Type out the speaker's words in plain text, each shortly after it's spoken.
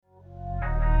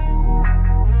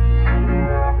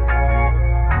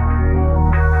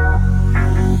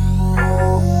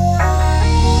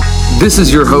This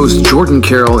is your host, Jordan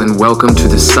Carroll, and welcome to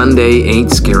the Sunday Ain't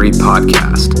Scary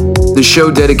podcast. The show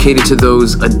dedicated to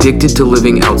those addicted to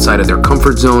living outside of their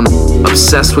comfort zone,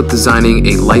 obsessed with designing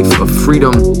a life of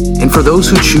freedom, and for those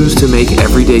who choose to make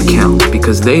every day count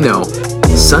because they know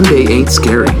Sunday ain't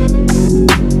scary.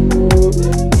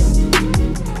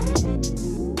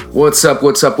 What's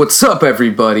up,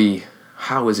 everybody?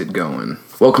 How is it going?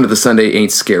 Welcome to the Sunday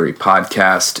Ain't Scary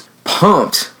podcast.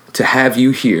 Pumped to have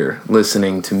you here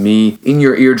listening to me in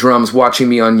your eardrums, watching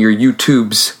me on your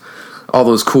YouTubes, all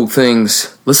those cool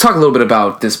things. Let's talk a little bit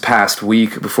about this past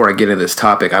week before I get into this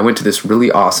topic. I went to this really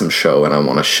awesome show and I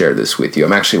want to share this with you.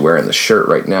 I'm actually wearing the shirt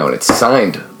right now and it's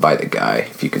signed by the guy,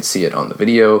 if you can see it on the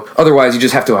video. Otherwise, you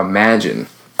just have to imagine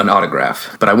an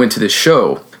autograph. But I went to this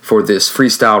show for this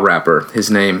freestyle rapper. His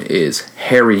name is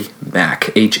Harry Mack,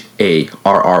 Harrymack.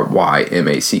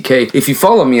 If you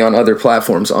follow me on other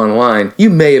platforms online,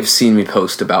 you may have seen me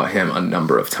post about him a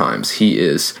number of times. He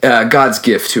is God's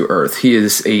gift to Earth. He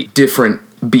is a different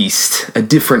beast, a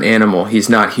different animal. He's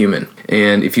not human.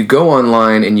 And if you go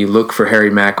online and you look for Harry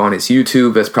Mack on his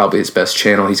YouTube, that's probably his best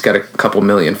channel. He's got a couple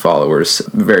million followers,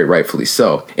 very rightfully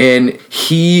so. And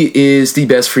he is the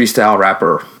best freestyle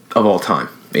rapper of all time,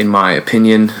 in my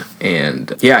opinion.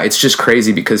 And yeah, it's just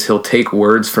crazy because he'll take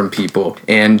words from people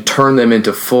and turn them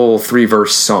into full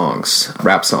 3-verse songs,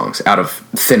 rap songs, out of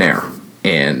thin air.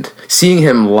 And seeing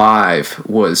him live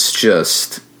was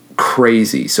just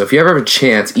crazy. So if you ever have a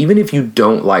chance, even if you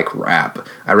don't like rap,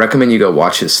 I recommend you go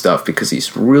watch his stuff because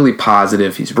he's really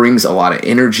positive. He brings a lot of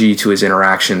energy to his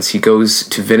interactions. He goes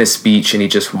to Venice Beach and he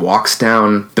just walks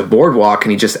down the boardwalk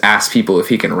and he just asks people if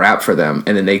he can rap for them.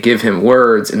 And then they give him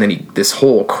words and then this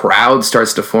whole crowd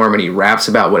starts to form and he raps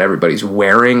about what everybody's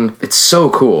wearing. It's so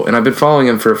cool. And I've been following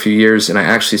him for a few years and I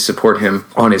actually support him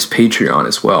on his Patreon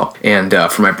as well. And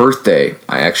for my birthday,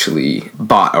 I actually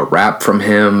bought a rap from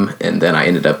him and then I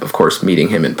ended up, of course, meeting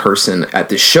him in person at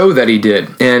the show that he did.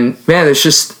 And man, it's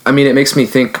just, it makes me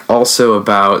think also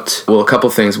about, a couple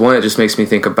things. One, it just makes me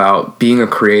think about being a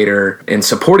creator and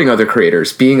supporting other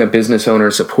creators, being a business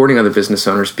owner, supporting other business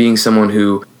owners, being someone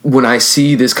who, when I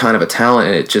see this kind of a talent,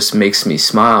 and it just makes me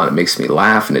smile and it makes me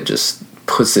laugh and it just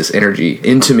puts this energy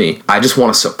into me. I just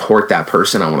want to support that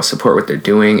person. I want to support what they're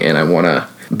doing and I want to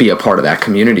be a part of that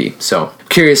community. So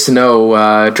curious to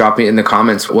know, drop me in the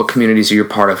comments, what communities are you a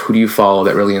part of? Who do you follow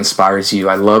that really inspires you?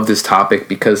 I love this topic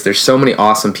because there's so many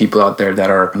awesome people out there that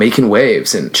are making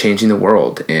waves and changing the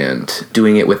world and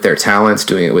doing it with their talents,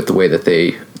 doing it with the way that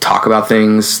they talk about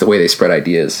things, the way they spread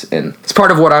ideas. And it's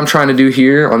part of what I'm trying to do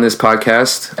here on this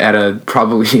podcast at a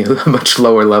probably a much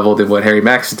lower level than what Harry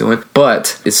Mack is doing,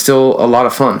 but it's still a lot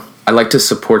of fun. I like to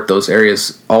support those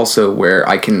areas also where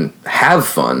I can have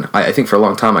fun. I think for a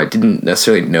long time I didn't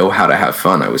necessarily know how to have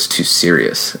fun. I was too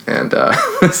serious, and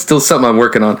it's still something I'm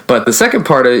working on. But the second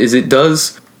part is it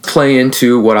does play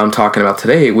into what I'm talking about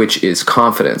today, which is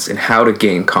confidence and how to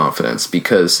gain confidence.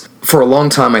 Because for a long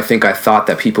time, I think I thought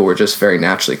that people were just very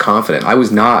naturally confident. I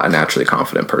was not a naturally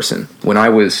confident person. When I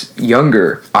was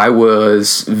younger, I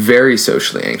was very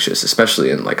socially anxious,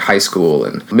 especially in like high school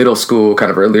and middle school,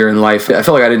 kind of earlier in life. I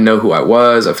felt like I didn't know who I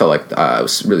was. I felt like I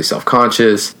was really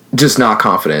self-conscious, just not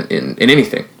confident in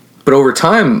anything. But over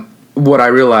time, what I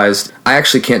realized, I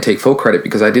actually can't take full credit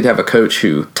because I did have a coach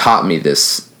who taught me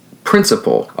this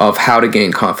principle of how to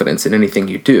gain confidence in anything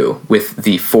you do with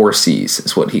the 4 C's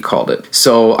is what he called it.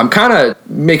 So I'm kind of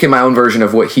making my own version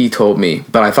of what he told me,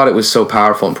 but I thought it was so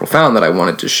powerful and profound that I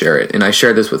wanted to share it. And I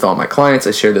share this with all my clients.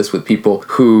 I share this with people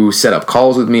who set up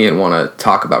calls with me and want to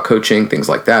talk about coaching, things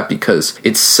like that, because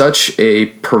it's such a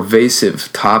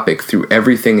pervasive topic through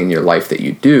everything in your life that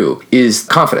you do is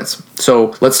confidence.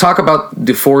 So let's talk about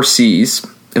the 4 C's.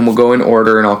 And we'll go in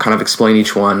order and I'll kind of explain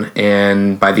each one.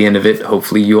 And by the end of it,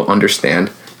 hopefully you'll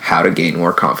understand how to gain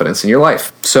more confidence in your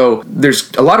life. So there's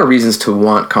a lot of reasons to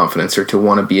want confidence or to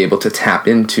want to be able to tap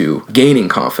into gaining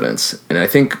confidence. And I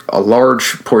think a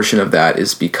large portion of that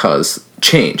is because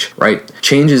change, right?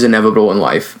 Change is inevitable in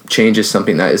life. Change is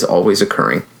something that is always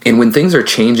occurring. And when things are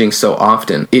changing so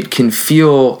often, it can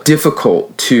feel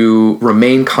difficult to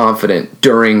remain confident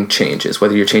during changes,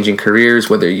 whether you're changing careers,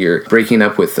 whether you're breaking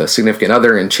up with a significant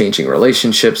other and changing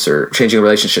relationships or changing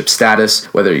relationship status,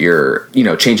 whether you're,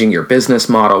 changing your business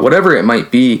model, whatever it might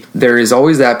be, there is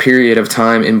always that period of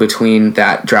time in between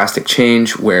that drastic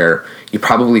change where you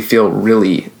probably feel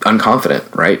really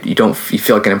unconfident, right? You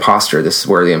feel like an imposter. This is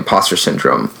where the imposter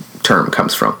syndrome term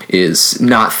comes from, is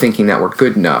not thinking that we're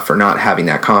good enough or not having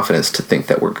that confidence to think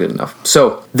that we're good enough.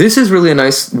 So this is really a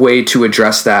nice way to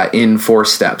address that in 4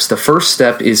 steps. The first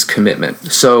step is commitment.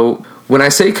 So when I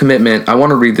say commitment, I want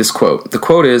to read this quote. The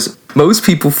quote is, Most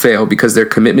people fail because their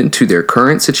commitment to their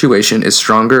current situation is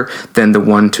stronger than the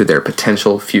one to their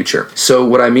potential future. So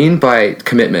what I mean by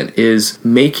commitment is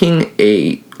making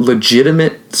a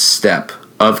legitimate step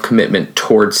of commitment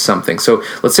towards something. So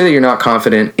let's say that you're not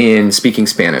confident in speaking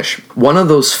Spanish. One of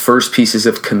those first pieces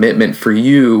of commitment for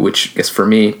you, which is for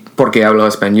me, porque hablo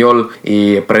español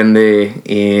y aprende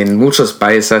en muchos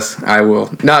países. I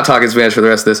will not talk in Spanish for the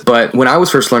rest of this, but when I was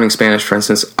first learning Spanish, for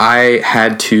instance, I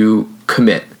had to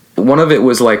commit. One of it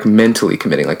was like mentally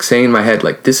committing, like saying in my head,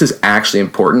 like, this is actually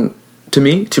important to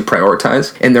me to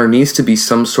prioritize, and there needs to be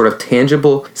some sort of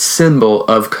tangible symbol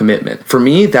of commitment. For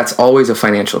me, that's always a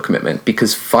financial commitment,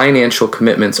 because financial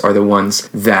commitments are the ones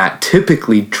that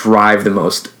typically drive the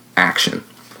most action,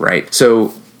 right?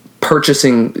 So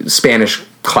purchasing Spanish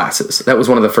classes, that was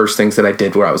one of the first things that I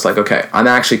did where I was like, okay, I'm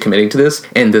actually committing to this,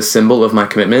 and the symbol of my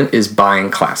commitment is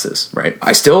buying classes, right?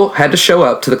 I still had to show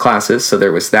up to the classes, so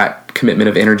there was that commitment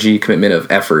of energy, commitment of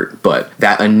effort, but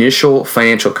that initial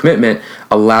financial commitment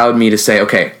allowed me to say,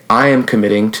 okay, I am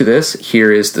committing to this.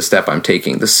 Here is the step I'm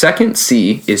taking. The second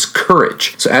C is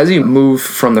courage. So as you move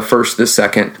from the first to the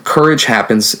second, courage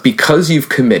happens because you've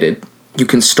committed. You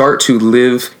can start to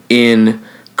live in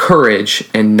courage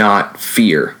and not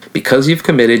fear. Because you've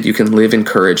committed, you can live in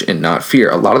courage and not fear.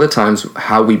 A lot of the times,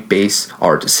 how we base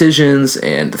our decisions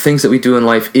and the things that we do in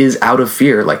life is out of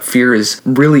fear. Like, fear is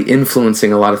really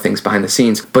influencing a lot of things behind the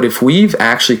scenes. But if we've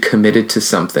actually committed to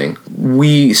something,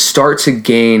 we start to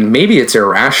gain, maybe it's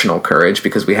irrational courage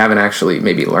because we haven't actually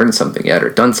maybe learned something yet or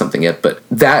done something yet, but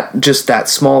that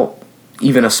small,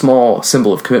 even a small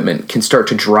symbol of commitment can start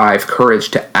to drive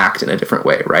courage to act in a different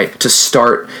way, right? To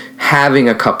start having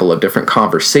a couple of different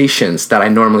conversations that I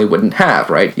normally wouldn't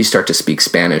have, right? You start to speak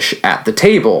Spanish at the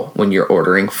table when you're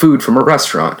ordering food from a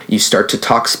restaurant. You start to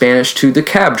talk Spanish to the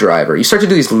cab driver. You start to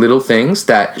do these little things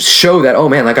that show that, oh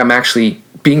man, like, I'm actually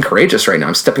being courageous right now.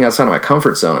 I'm stepping outside of my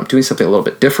comfort zone. I'm doing something a little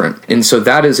bit different. And so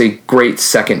that is a great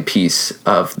second piece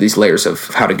of these layers of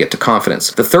how to get to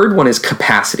confidence. The third one is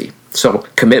capacity. So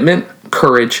commitment,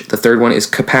 courage. The third one is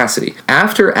capacity.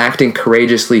 After acting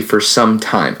courageously for some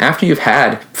time, after you've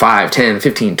had 5, 10,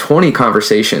 15, 20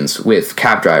 conversations with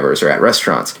cab drivers or at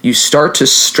restaurants, you start to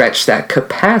stretch that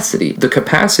capacity. The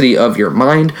capacity of your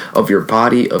mind, of your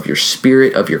body, of your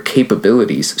spirit, of your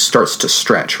capabilities starts to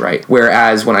stretch, right?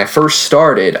 Whereas when I first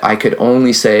started, I could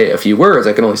only say a few words.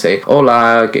 I could only say,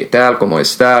 hola, ¿qué tal? ¿Cómo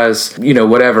estás?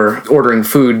 Whatever. Ordering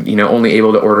food, only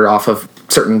able to order off of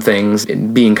certain things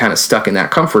and being kind of stuck in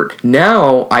that comfort.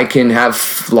 Now I can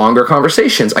have longer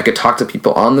conversations. I could talk to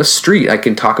people on the street. I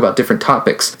can talk about different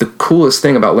topics. The coolest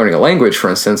thing about learning a language, for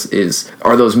instance,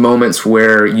 are those moments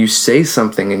where you say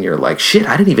something and you're like, shit,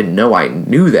 I didn't even know I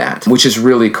knew that, which is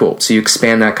really cool. So you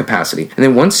expand that capacity. And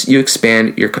then once you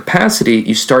expand your capacity,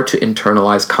 you start to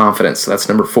internalize confidence. So that's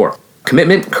number 4.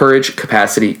 Commitment, courage,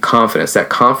 capacity, confidence. That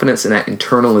confidence and that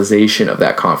internalization of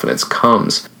that confidence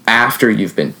comes after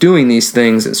you've been doing these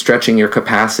things and stretching your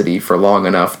capacity for long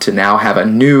enough to now have a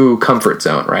new comfort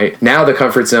zone, right? Now the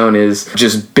comfort zone is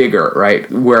just bigger, right?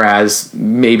 Whereas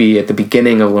maybe at the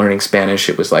beginning of learning Spanish,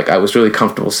 it was like I was really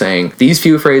comfortable saying these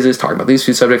few phrases, talking about these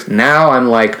few subjects. Now I'm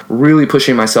like really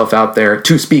pushing myself out there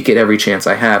to speak at every chance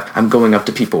I have. I'm going up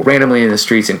to people randomly in the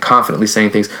streets and confidently saying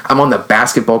things. I'm on the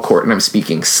basketball court and I'm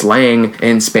speaking slang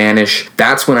in Spanish.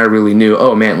 That's when I really knew,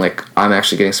 oh man, like I'm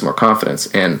actually getting some more confidence.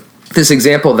 And this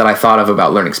example that I thought of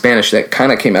about learning Spanish that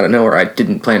kind of came out of nowhere, I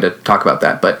didn't plan to talk about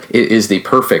that, but it is the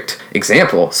perfect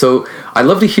example. So I'd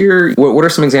love to hear, what are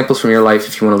some examples from your life?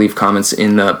 If you want to leave comments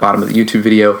in the bottom of the YouTube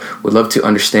video, would love to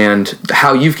understand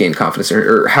how you've gained confidence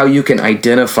or how you can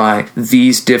identify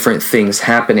these different things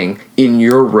happening in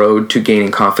your road to gaining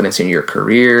confidence in your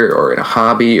career or in a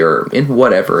hobby or in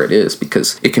whatever it is,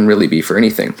 because it can really be for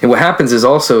anything. And what happens is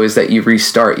that you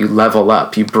restart, you level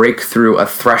up, you break through a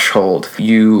threshold,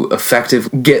 you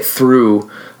effectively get through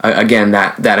again,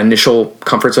 that initial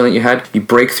comfort zone that you had, you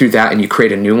break through that and you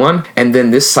create a new one, and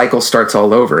then this cycle starts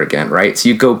all over again, right? So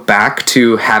you go back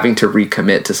to having to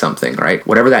recommit to something, right?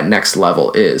 Whatever that next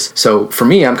level is. So for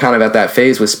me, I'm kind of at that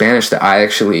phase with Spanish that I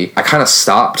kind of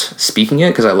stopped speaking it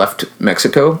because I left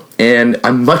Mexico, and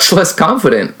I'm much less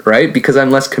confident, right? Because I'm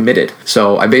less committed.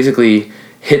 So I basically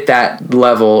hit that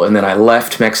level, and then I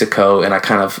left Mexico and I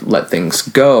kind of let things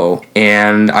go,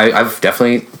 and I've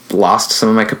definitely lost some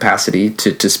of my capacity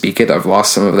to speak it. I've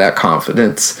lost some of that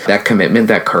confidence, that commitment,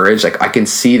 that courage. Like I can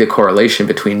see the correlation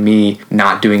between me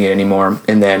not doing it anymore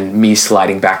and then me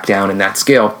sliding back down in that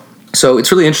scale. So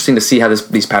it's really interesting to see how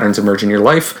these patterns emerge in your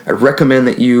life. I recommend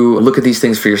that you look at these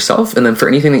things for yourself, and then for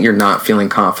anything that you're not feeling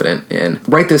confident in,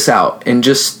 write this out and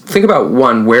just think about,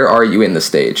 one, where are you in the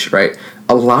stage, right?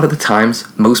 a lot of the times,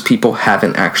 most people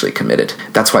haven't actually committed.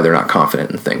 That's why they're not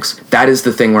confident in things. That is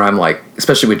the thing where I'm like,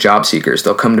 especially with job seekers,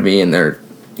 they'll come to me and they're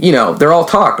all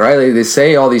talk, right? They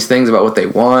say all these things about what they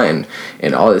want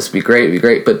and all this would be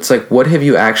great. But it's like, what have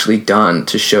you actually done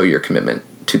to show your commitment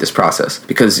to this process?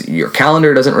 Because your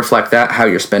calendar doesn't reflect that. How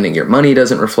you're spending your money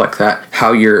doesn't reflect that.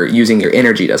 How you're using your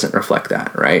energy doesn't reflect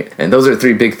that, right? And those are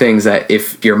three big things that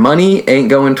if your money ain't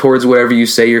going towards whatever you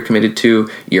say you're committed to,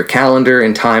 your calendar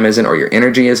and time isn't, or your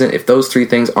energy isn't, if those three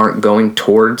things aren't going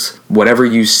towards whatever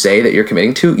you say that you're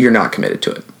committing to, you're not committed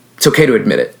to it. It's okay to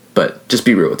admit it, but just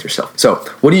be real with yourself. So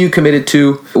what are you committed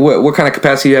to? What kind of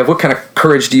capacity do you have? What kind of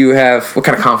courage do you have? What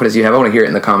kind of confidence do you have? I want to hear it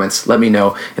in the comments. Let me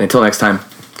know. And until next time,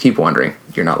 keep wandering.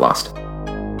 You're not lost.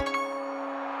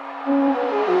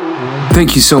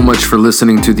 Thank you so much for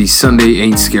listening to the Sunday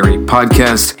Ain't Scary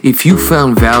podcast. If you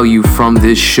found value from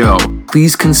this show,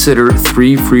 please consider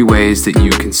 3 free ways that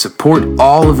you can support,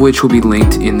 all of which will be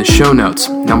linked in the show notes.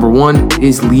 Number 1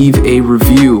 is leave a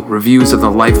review. Reviews are the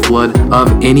lifeblood of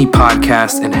any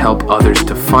podcast and help others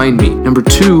to find me. Number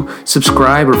 2,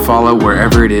 subscribe or follow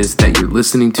wherever it is that you're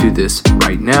listening to this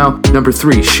right now. Number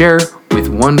 3, share with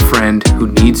one friend who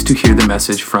needs to hear the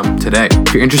message from today.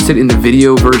 If you're interested in the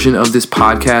video version of this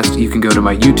podcast, you can go to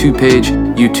my YouTube page,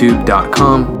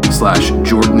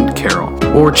 youtube.com/Jordan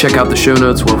Carroll, or check out the show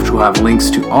notes, which will have links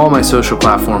to all my social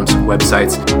platforms,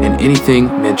 websites, and anything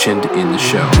mentioned in the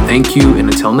show. Thank you, and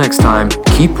until next time,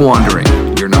 keep wandering.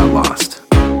 You're not lost.